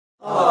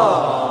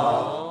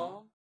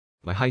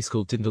My high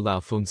school didn't allow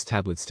phones,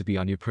 tablets to be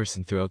on your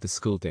person throughout the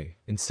school day.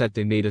 Instead,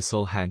 they made us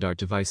all hand our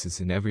devices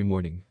in every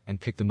morning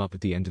and pick them up at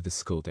the end of the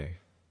school day.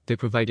 They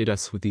provided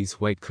us with these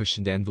white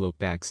cushioned envelope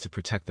bags to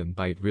protect them,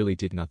 but it really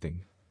did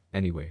nothing.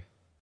 Anyway.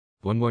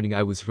 One morning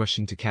I was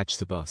rushing to catch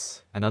the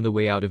bus, and on the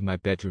way out of my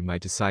bedroom I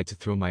decided to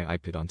throw my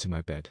iPad onto my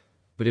bed.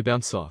 But it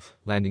bounced off,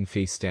 landing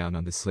face down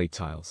on the slate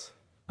tiles.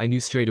 I knew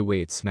straight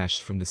away it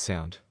smashed from the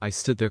sound. I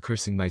stood there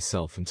cursing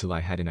myself until I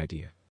had an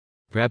idea.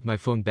 Grabbed my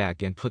phone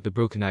back and put the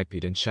broken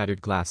iPad and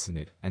shattered glass in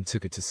it, and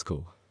took it to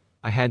school.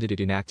 I handed it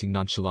in, acting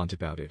nonchalant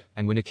about it,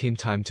 and when it came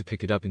time to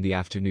pick it up in the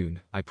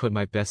afternoon, I put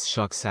my best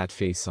shocked sad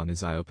face on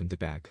as I opened the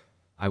bag.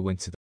 I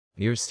went to the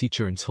nearest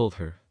teacher and told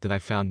her that I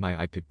found my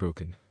iPad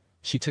broken.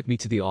 She took me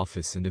to the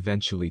office and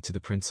eventually to the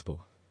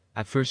principal.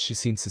 At first she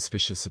seemed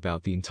suspicious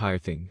about the entire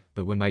thing,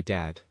 but when my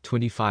dad,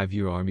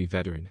 25-year Army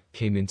veteran,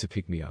 came in to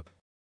pick me up,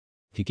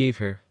 he gave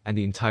her and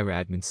the entire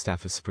admin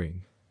staff a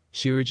spring.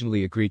 She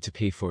originally agreed to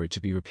pay for it to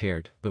be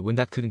repaired, but when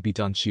that couldn't be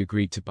done she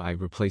agreed to buy a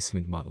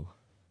replacement model.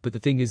 But the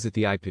thing is that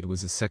the iPad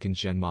was a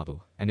second-gen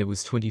model, and it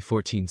was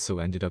 2014, so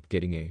ended up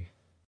getting a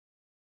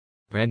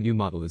brand new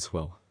model as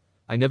well.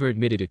 I never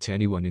admitted it to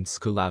anyone in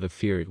school out of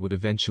fear it would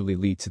eventually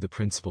lead to the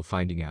principal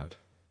finding out.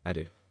 At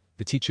it.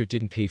 The teacher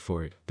didn't pay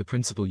for it, the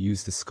principal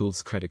used the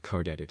school's credit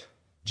card at it.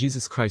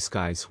 Jesus Christ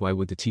guys, why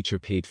would the teacher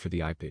paid for the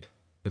iPad?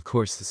 Of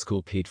course the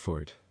school paid for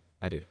it.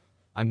 At it.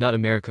 I'm not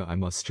America,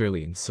 I'm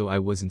Australian, so I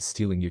wasn't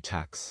stealing your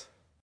tax.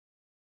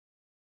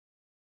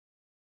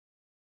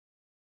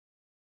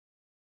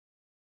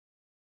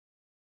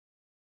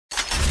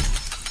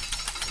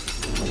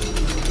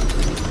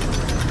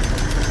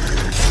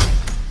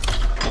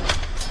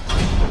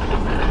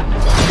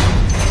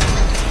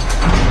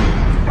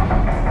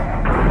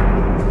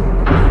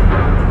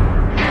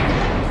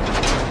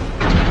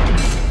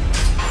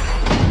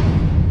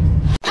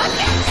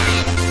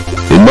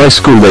 In my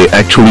school they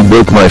actually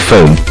broke my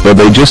phone, but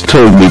they just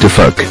told me to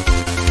fuck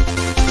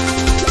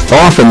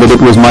off and that it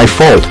was my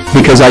fault,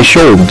 because I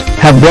shouldn't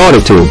have brought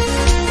it to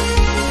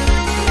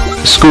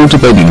school to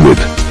begin with.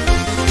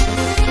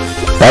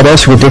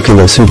 That's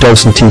ridiculous. Who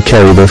doesn't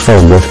carry their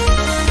phone with?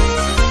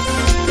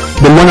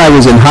 But when I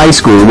was in high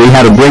school we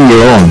had a bring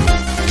your own.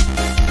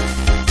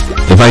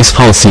 Device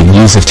policy and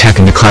use of tech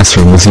in the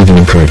classroom was even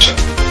encouraged.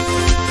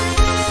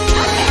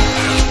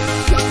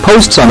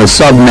 Posts on a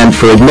sub meant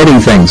for admitting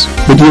things,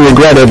 but you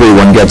regret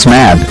everyone gets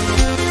mad.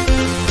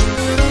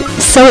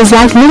 So is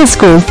like middle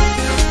school.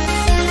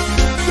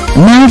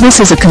 Now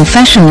this is a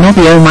confession,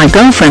 maybe. Oh, my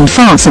girlfriend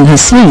farts in her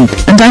sleep,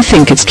 and I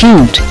think it's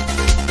cute.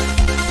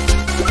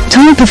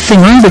 Type of thing.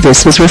 Either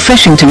this was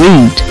refreshing to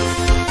read.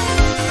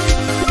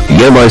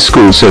 Yeah, my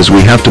school says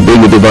we have to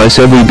bring a device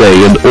every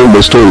day and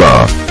almost all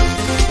our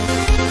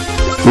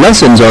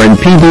lessons are in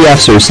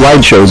PDFs or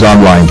slideshows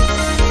online.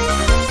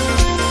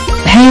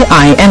 Hey,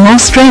 I am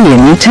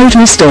Australian, you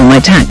totally stole my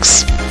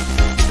tax.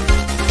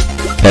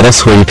 Yeah,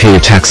 that's where you pay your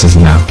taxes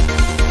now.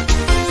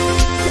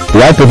 The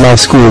iPad my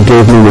school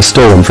gave me was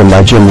stolen from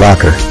my gym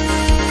locker.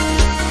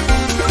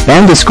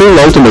 And the school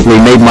ultimately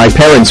made my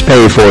parents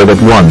pay for it at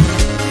one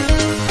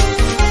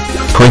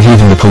point.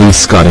 Even the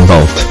police got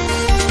involved.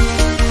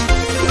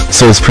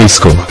 So is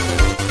preschool.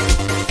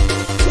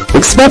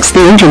 Expects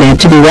the internet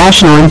to be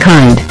rational and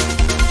kind.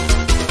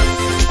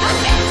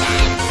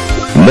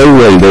 No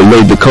way they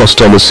laid the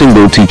cost on a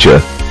single teacher.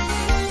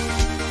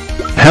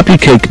 Happy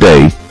Cake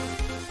Day.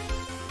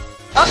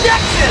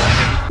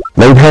 Objection!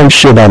 They'd hang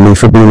shit on me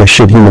for being a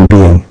shit human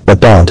being, but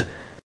don't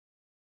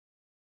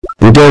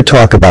you dare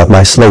talk about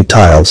my slate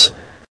tiles.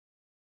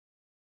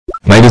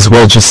 Might as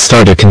well just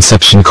start a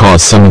conception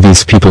cause some of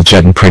these people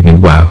getting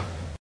pregnant. Wow.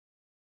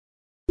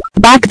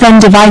 Back then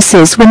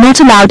devices were not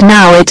allowed,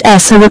 now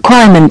it's a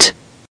requirement.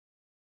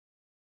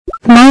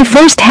 My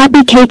first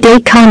Happy Cake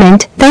Day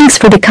comment, thanks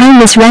for the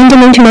kindness,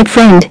 random internet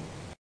friend.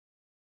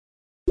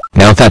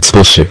 Now that's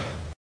bullshit.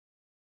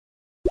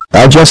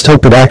 I just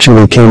hope it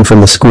actually came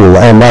from the school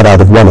and not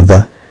out of one of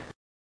the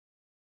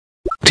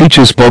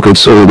teachers'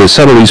 pockets, or their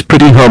salary's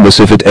pretty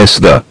harmless if it's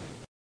the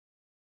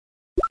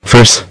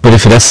first, but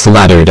if it's the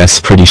latter,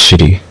 that's pretty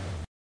shitty.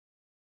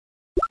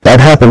 That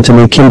happened to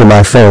me.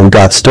 My phone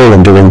got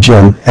stolen during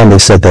gym, and they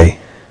said they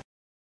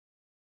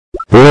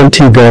weren't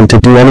going to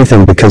do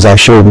anything because I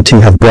shouldn't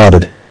have brought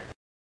it.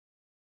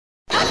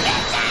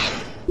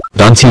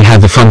 Don't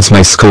have the funds.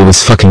 My school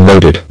was fucking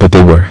loaded, but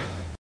they were.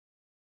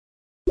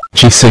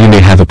 Chief, so you may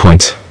have a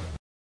point.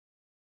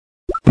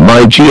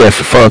 My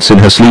GF farts in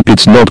her sleep.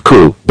 It's not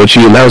cool, but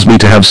she allows me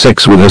to have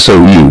sex with her,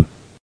 so you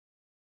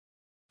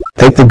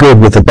take the good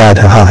with the bad,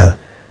 hahaha.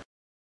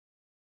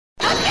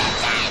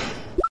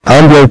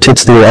 I'm your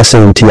tits, the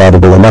SAT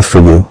audible enough for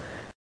you.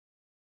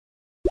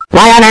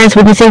 Why on earth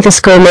would you think the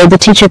school made the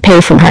teacher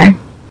pay from her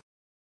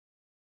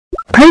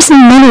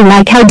personal money?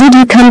 Like, how did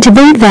you come to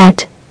think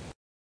that?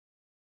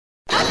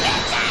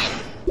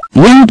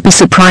 You'd be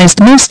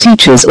surprised, most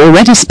teachers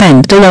already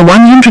spend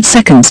 $100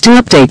 seconds to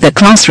update their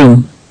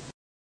classroom.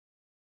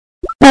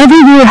 Every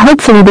year.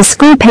 Hopefully the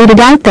school paid it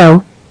out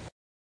though.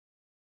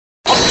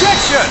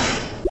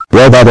 Objection!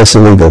 Well, that is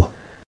illegal.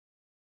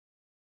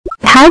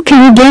 how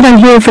can you get on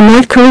here from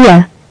North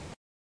Korea?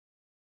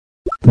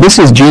 This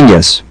is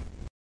genius.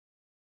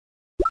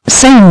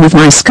 Same with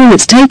my school,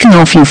 it's taken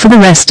off you for the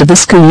rest of the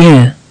school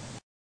year.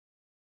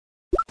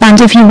 And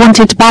if you want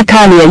it back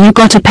earlier you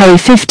gotta pay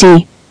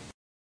 50.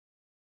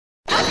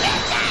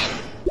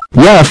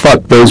 Yeah,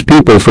 fuck those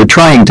people for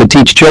trying to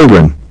teach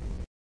children.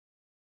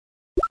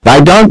 I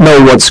don't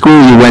know what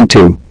school you went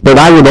to, but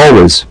I would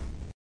always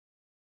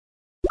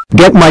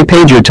get my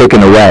pager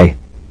taken away.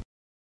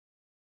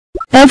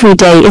 Every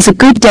day is a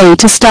good day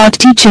to start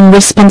teaching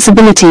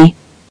responsibility.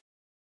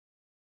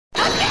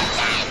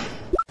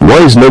 Why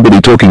is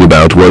nobody talking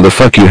about why the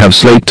fuck you have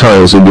slate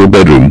tiles in your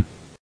bedroom?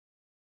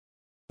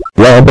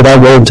 Well, but I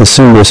won't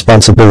assume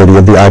responsibility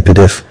of the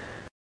iPad if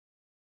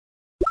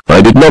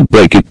I did not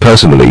break it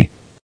personally.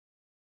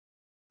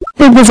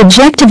 It was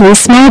objectively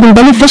smart and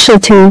beneficial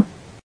too.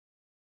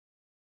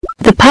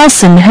 The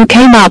person who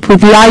came up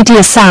with the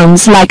idea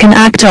sounds like an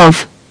act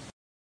of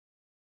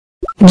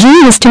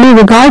genius to me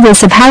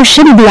regardless of how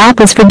shitty the app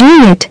is for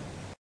doing it.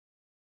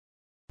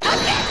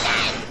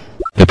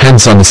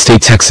 Depends on the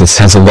state. Texas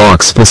has a law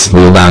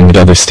explicitly allowing it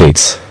other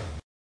states.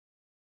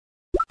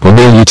 We'll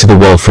nail you to the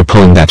wall for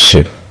pulling that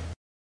shit.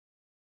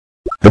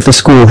 if the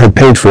school had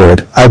paid for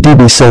it, I'd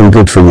be saying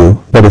good for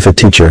you, but if a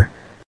teacher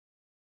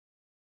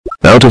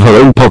out of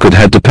her own pocket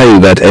had to pay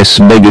that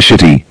mega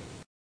shitty.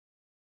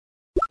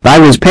 I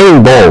was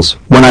paying balls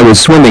when I was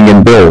swimming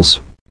in bills.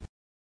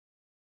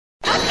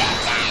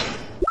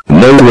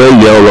 No way,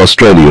 y'all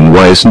Australian,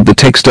 why isn't the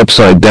text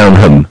upside down,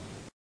 hum?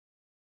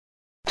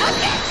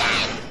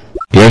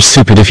 You're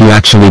stupid if you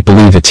actually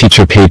believe a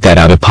teacher paid that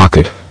out of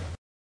pocket.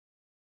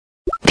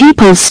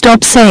 People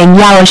stop saying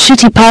you're a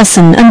shitty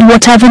person and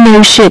whatever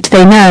no shit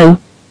they know.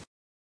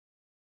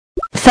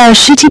 They're a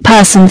shitty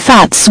person,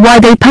 that's why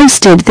they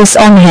posted this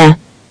on here.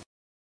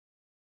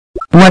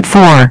 What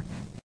for?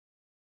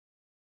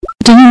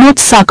 Do you not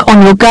suck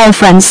on your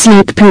girlfriend's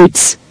sleep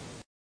poots?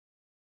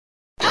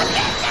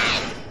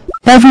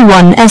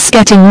 Everyone is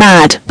getting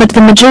mad, but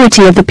the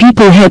majority of the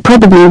people here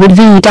probably would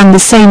have done the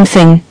same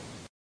thing.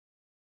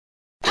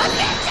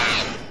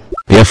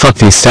 Yeah, fuck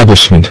the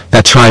establishment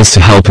that tries to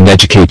help and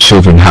educate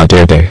children, how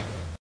dare they.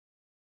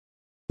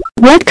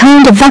 What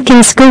kind of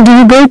fucking school do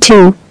you go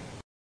to?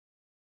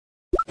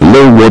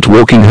 Low, what,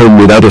 walking home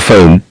without a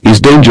phone is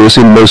dangerous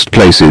in most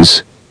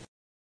places.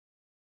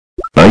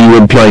 Are you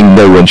implying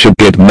no one should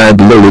get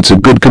mad? Lol, it's a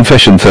good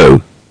confession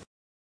though.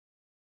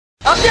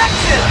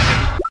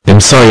 I'm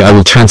sorry, I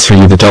will transfer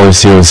you the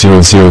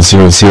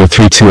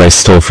 $0.000032 I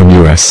stole from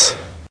US.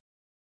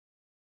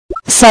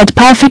 Said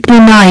perfectly.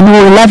 9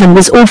 or 11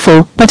 was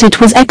awful, but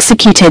it was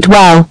executed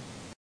well.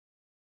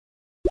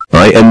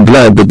 I am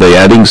glad that they're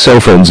adding cell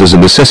phones as a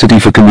necessity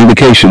for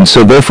communication,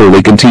 so therefore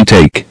they can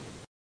take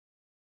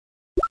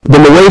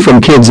them away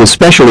from kids,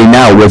 especially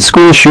now with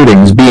school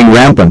shootings being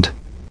rampant.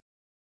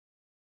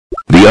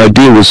 The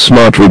idea was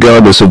smart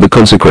regardless of the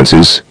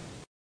consequences.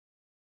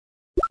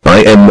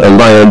 I am a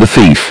liar and a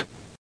thief.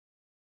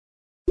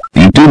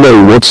 You do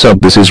know what's up,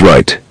 this is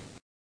right.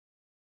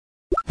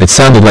 It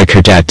sounded like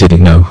her dad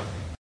didn't know.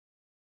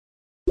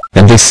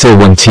 And they still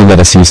want to let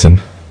us use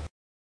them.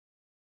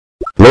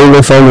 Lol,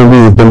 if only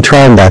we've been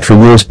trying that for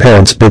years.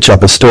 Parents bitch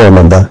up a storm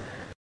and the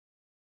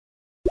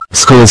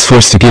School is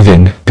forced to give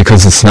in,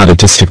 because it's not a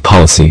district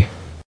policy.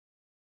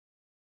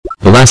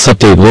 The last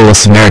update,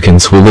 us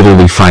Americans will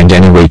literally find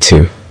any way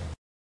to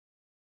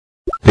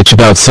bitch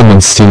about someone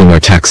stealing our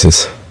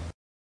taxes.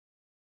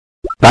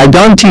 I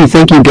don't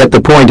think you get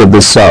the point of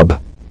this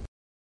sub.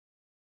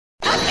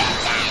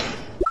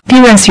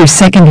 PRS your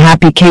second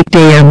happy cake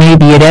day, or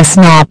maybe it is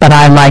not, but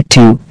I like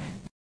to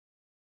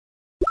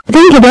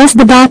Think it is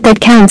the dot that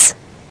counts.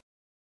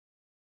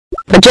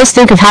 But just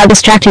think of how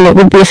distracting it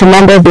would be if a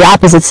member of the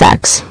opposite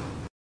sex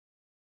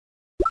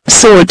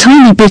saw a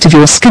tiny bit of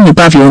your skin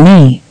above your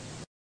knee.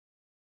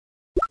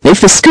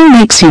 If the school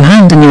makes you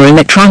hand in your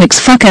electronics,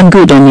 fuck, I'm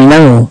good on you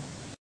know.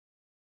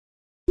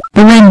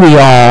 When we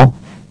all.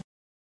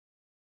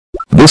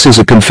 This is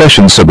a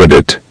confession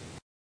subreddit.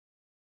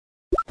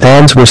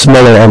 Hands were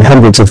smaller and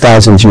hundreds of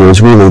thousands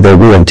years really their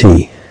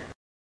warranty.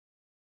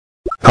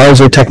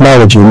 Cars or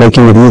technology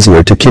making it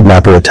easier to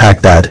kidnap or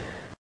attack that.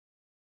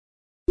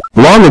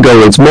 Long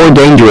ago, it's more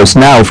dangerous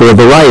now for a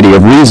variety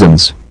of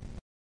reasons.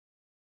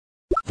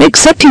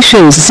 Except he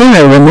shows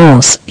zero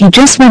remorse, he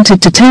just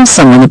wanted to tell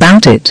someone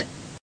about it.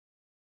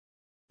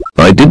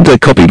 I didn't, I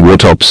copied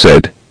what Op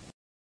said.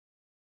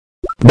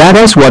 That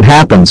is what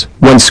happens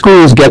when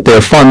schools get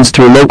their funds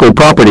through local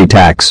property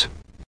tax.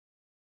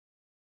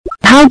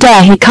 How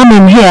dare he come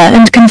in here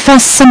and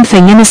confess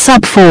something in a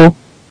sub for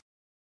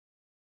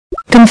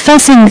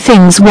confessing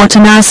things, what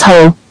an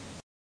asshole.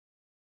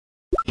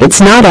 It's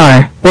not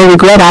or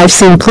regret, I've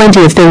seen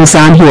plenty of things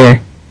on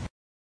here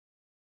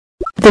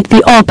that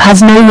the op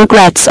has no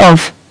regrets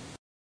of.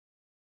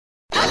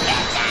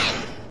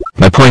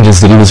 My point is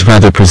that he was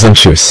rather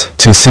presumptuous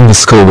to assume the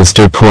school was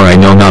dirt poor. I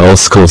know not all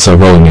schools are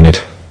rolling in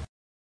it.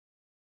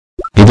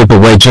 Either,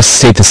 but why just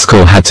state the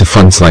school had to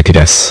funds like it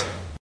is?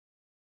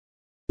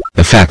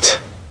 The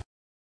fact.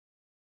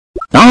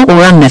 All methyl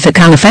or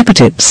unmethyl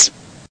alphabetics.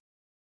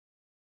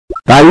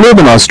 I live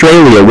in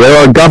Australia where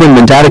our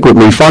government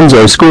adequately funds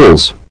our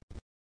schools.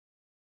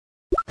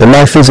 In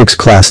my physics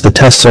class the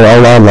tests are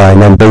all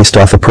online and based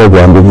off a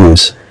program we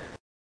use.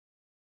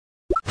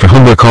 For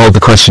homework all the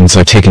questions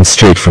are taken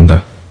straight from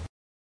the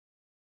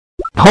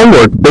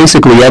Homework,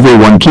 basically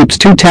everyone keeps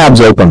 2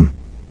 tabs open.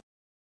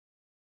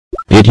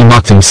 Yet you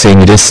mock them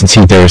saying it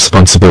isn't their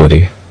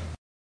responsibility.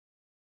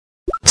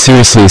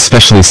 Seriously,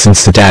 especially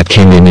since the dad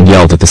came in and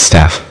yelled at the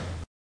staff.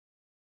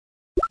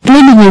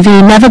 Really, you've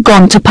never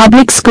gone to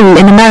public school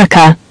in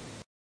America.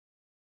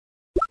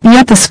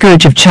 Yet the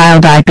scourge of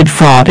child iPad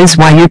fraud is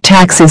why your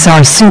taxes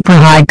are super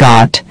high.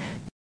 Got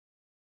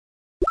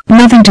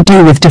nothing to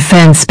do with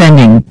defense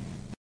spending.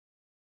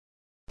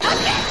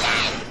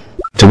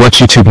 To watch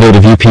YouTube load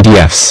of you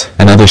PDFs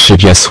and other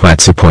shit. Yes,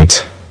 what's your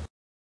point?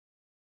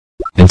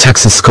 In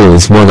Texas, school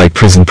is more like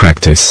prison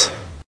practice.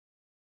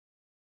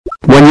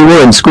 When you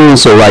were in school,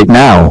 so right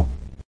now.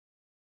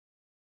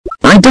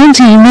 I don't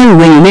even know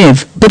where you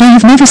live, but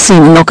I've never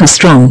seen a knocker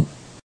strong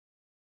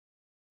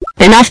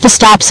Enough to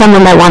stop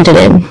someone that wanted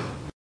in.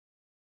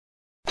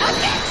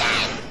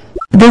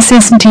 This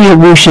isn't your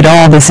wish at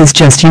all, this is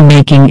just you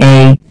making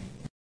a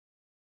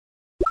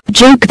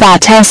joke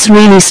that's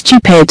really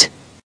stupid.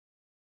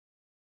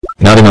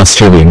 Not in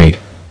Australia, mate.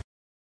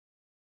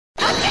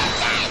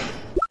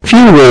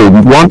 Few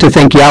would want to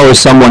think you're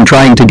someone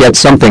trying to get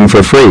something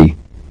for free.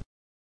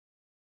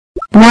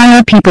 Why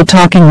are people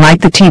talking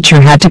like the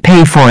teacher had to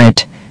pay for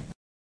it?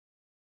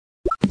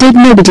 Did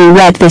nobody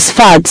read this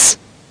fuds?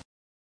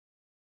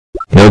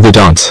 No, they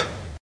don't.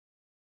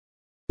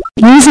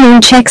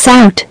 Username checks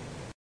out.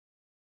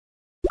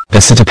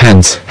 Yes, it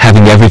depends.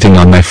 Having everything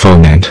on my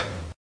phone and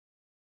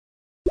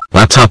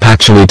laptop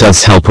actually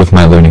does help with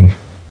my learning.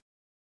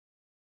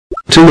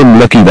 Too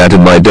lucky that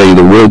in my day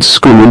the words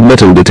school and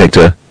metal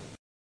detector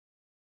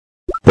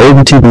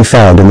wouldn't be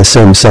found in the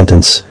same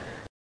sentence.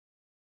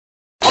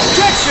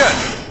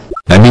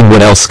 I mean,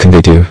 what else can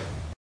they do?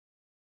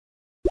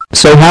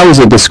 So how is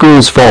it the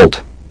school's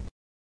fault?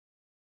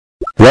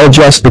 Well,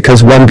 just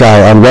because one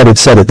guy on Reddit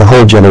said it, the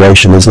whole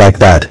generation is like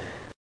that.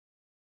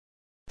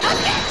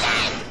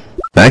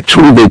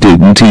 Actually they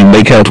didn't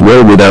make out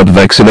well without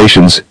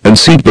vaccinations and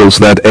seatbelts.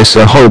 That's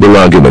a horrible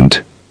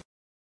argument.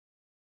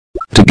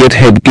 To get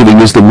head giving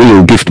is the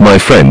real gift, my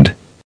friend.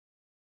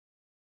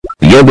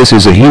 Yeah, this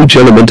is a huge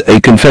element. A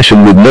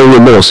confession with no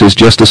remorse is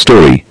just a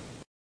story.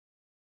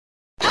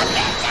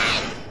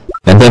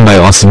 And then my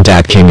awesome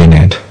dad came in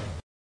and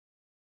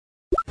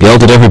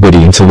yelled at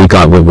everybody until we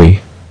got what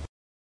we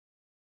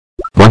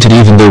wanted,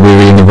 even though we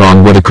were in the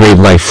wrong. What a great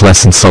life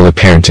lesson, solid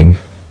parenting.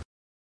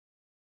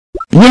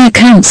 Yeah,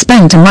 can't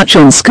spend too much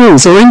on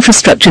schools or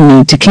infrastructure,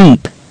 need to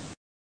keep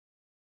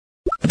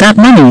that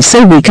money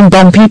so we can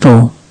bomb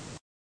people.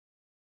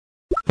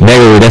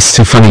 No, that's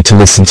too funny to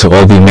listen to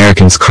all the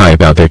Americans cry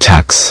about their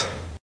tax.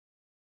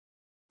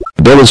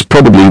 Dollars,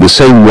 probably the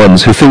same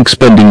ones who think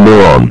spending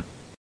more on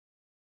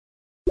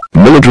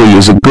military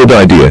is a good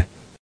idea.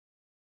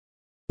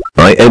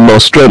 I am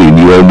Australian,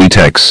 you owe me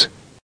tax.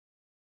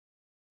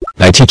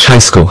 I teach high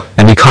school,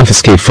 and we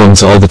confiscate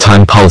phones all the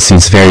time.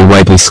 Policies vary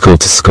widely school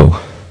to school.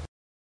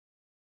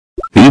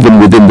 Even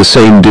within the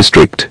same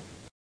district.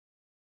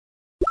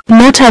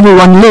 Not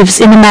everyone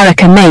lives in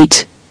America,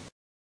 mate.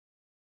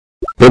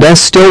 But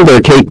that's still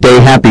their cake day.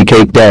 Happy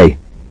cake day.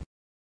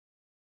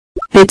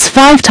 It's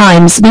 5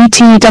 times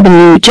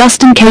BTW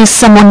just in case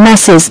someone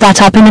messes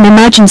that up in an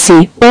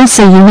emergency.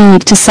 Also, you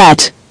need to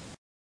set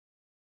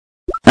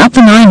up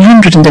the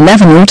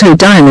 911 auto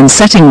dial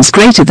settings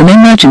greater than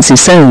emergency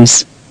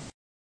SOS.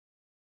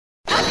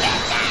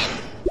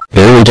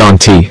 Very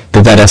daunting,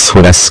 but that's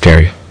what is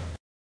scary.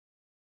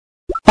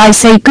 I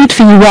say good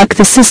for you, work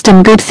the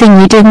system. Good thing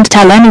you didn't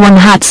tell anyone.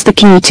 That's the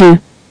key to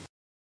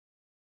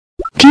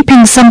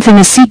keeping something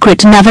a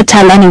secret. Never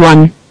tell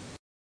anyone.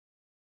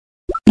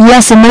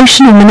 Yes,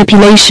 emotional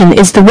manipulation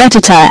is the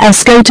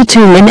Reddit's go-to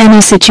tool in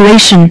any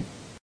situation.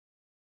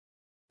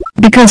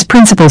 Because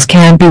principals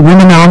can't be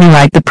women only,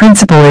 like the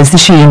principal is the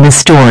she in this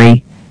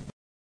story.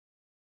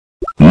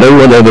 No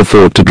one ever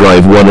thought to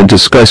drive one into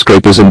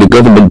skyscrapers in the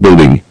government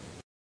building.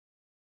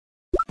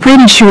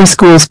 Pretty sure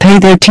schools pay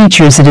their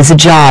teachers. It is a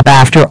job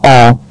after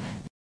all.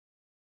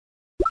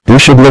 You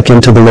should look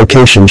into the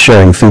location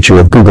sharing feature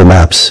of Google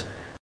Maps.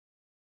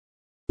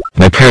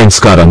 My parents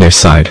got on their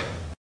side.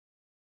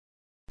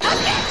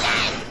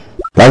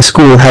 My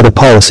school had a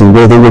policy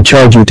where they would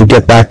charge you to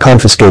get back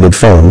confiscated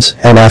phones,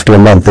 and after a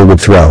month they would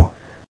throw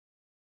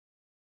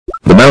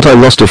them out. I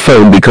lost a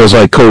phone because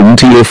I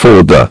couldn't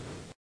afford the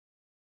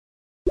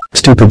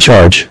stupid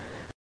charge.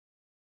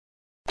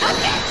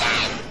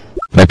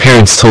 My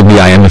parents told me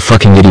I am a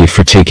fucking idiot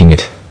for taking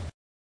it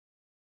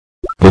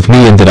with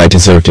me and that I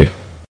deserved it.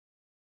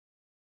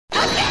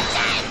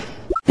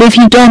 If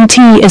you don't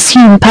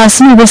assume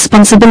personal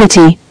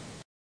responsibility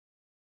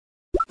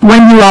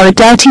when you are a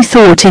dirty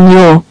thought in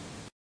your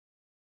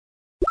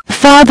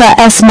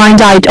father's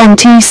mind, I don't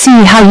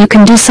see how you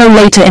can do so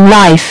later in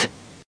life.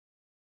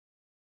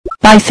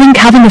 I think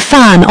having a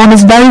fan on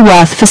is very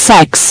worth for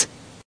sex.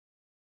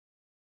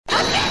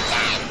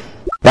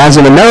 As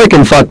an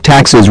American, fuck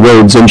taxes,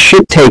 roads and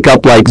shit take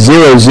up like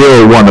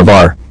 0.01 of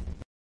our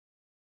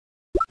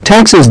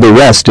taxes. The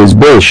rest is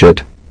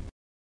bullshit.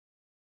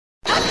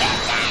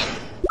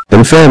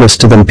 In fairness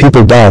to them,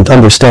 people don't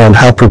understand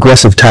how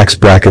progressive tax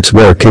brackets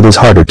work. It is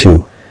harder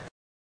to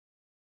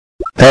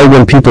pay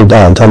when people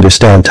don't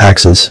understand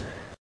taxes.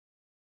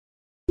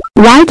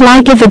 Right,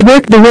 like if it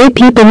worked the way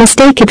people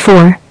mistake it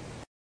for,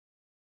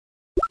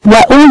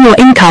 where all your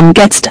income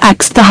gets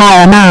taxed the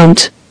higher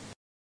amount.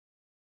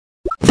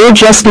 They're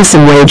just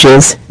missing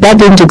wages that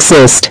didn't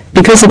exist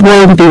because it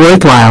wouldn't be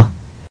worthwhile.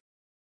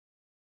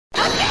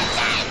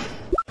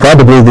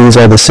 Probably these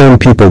are the same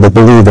people that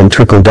believe in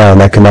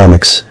trickle-down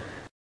economics.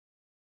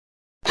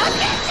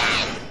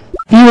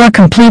 You are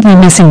completely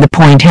missing the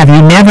point. Have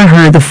you never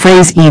heard the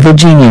phrase evil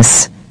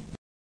genius?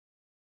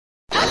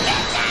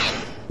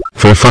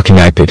 For a fucking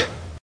iPad.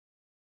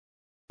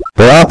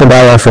 The op and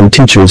I are from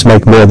teachers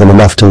make more than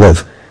enough to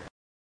live.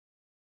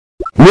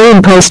 New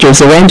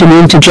imposters aren't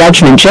immune to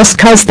judgment just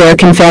cause they're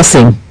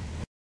confessing.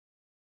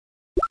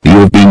 You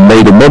have been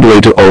made a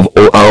moderator of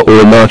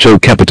or macho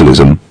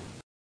capitalism.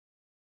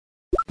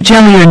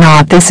 Jelly or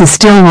not, this is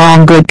still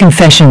wrong. Good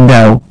confession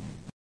though.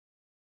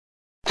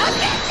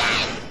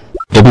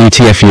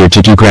 WTF year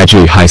did you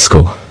graduate high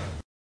school?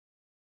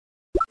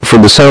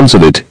 From the sounds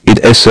of it, it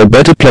is a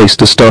better place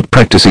to start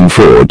practicing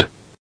fraud.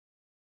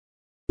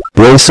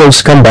 So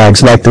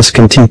scumbags like this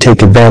can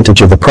take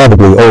advantage of a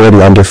probably already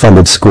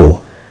underfunded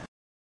school.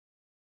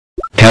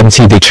 Can't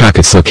see they track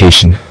its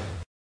location.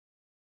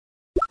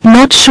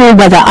 Not sure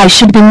whether I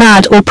should be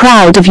mad or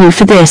proud of you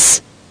for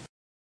this.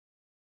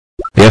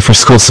 Yeah, for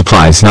school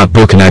supplies, not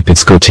broken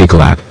iPads, go take a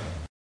lap.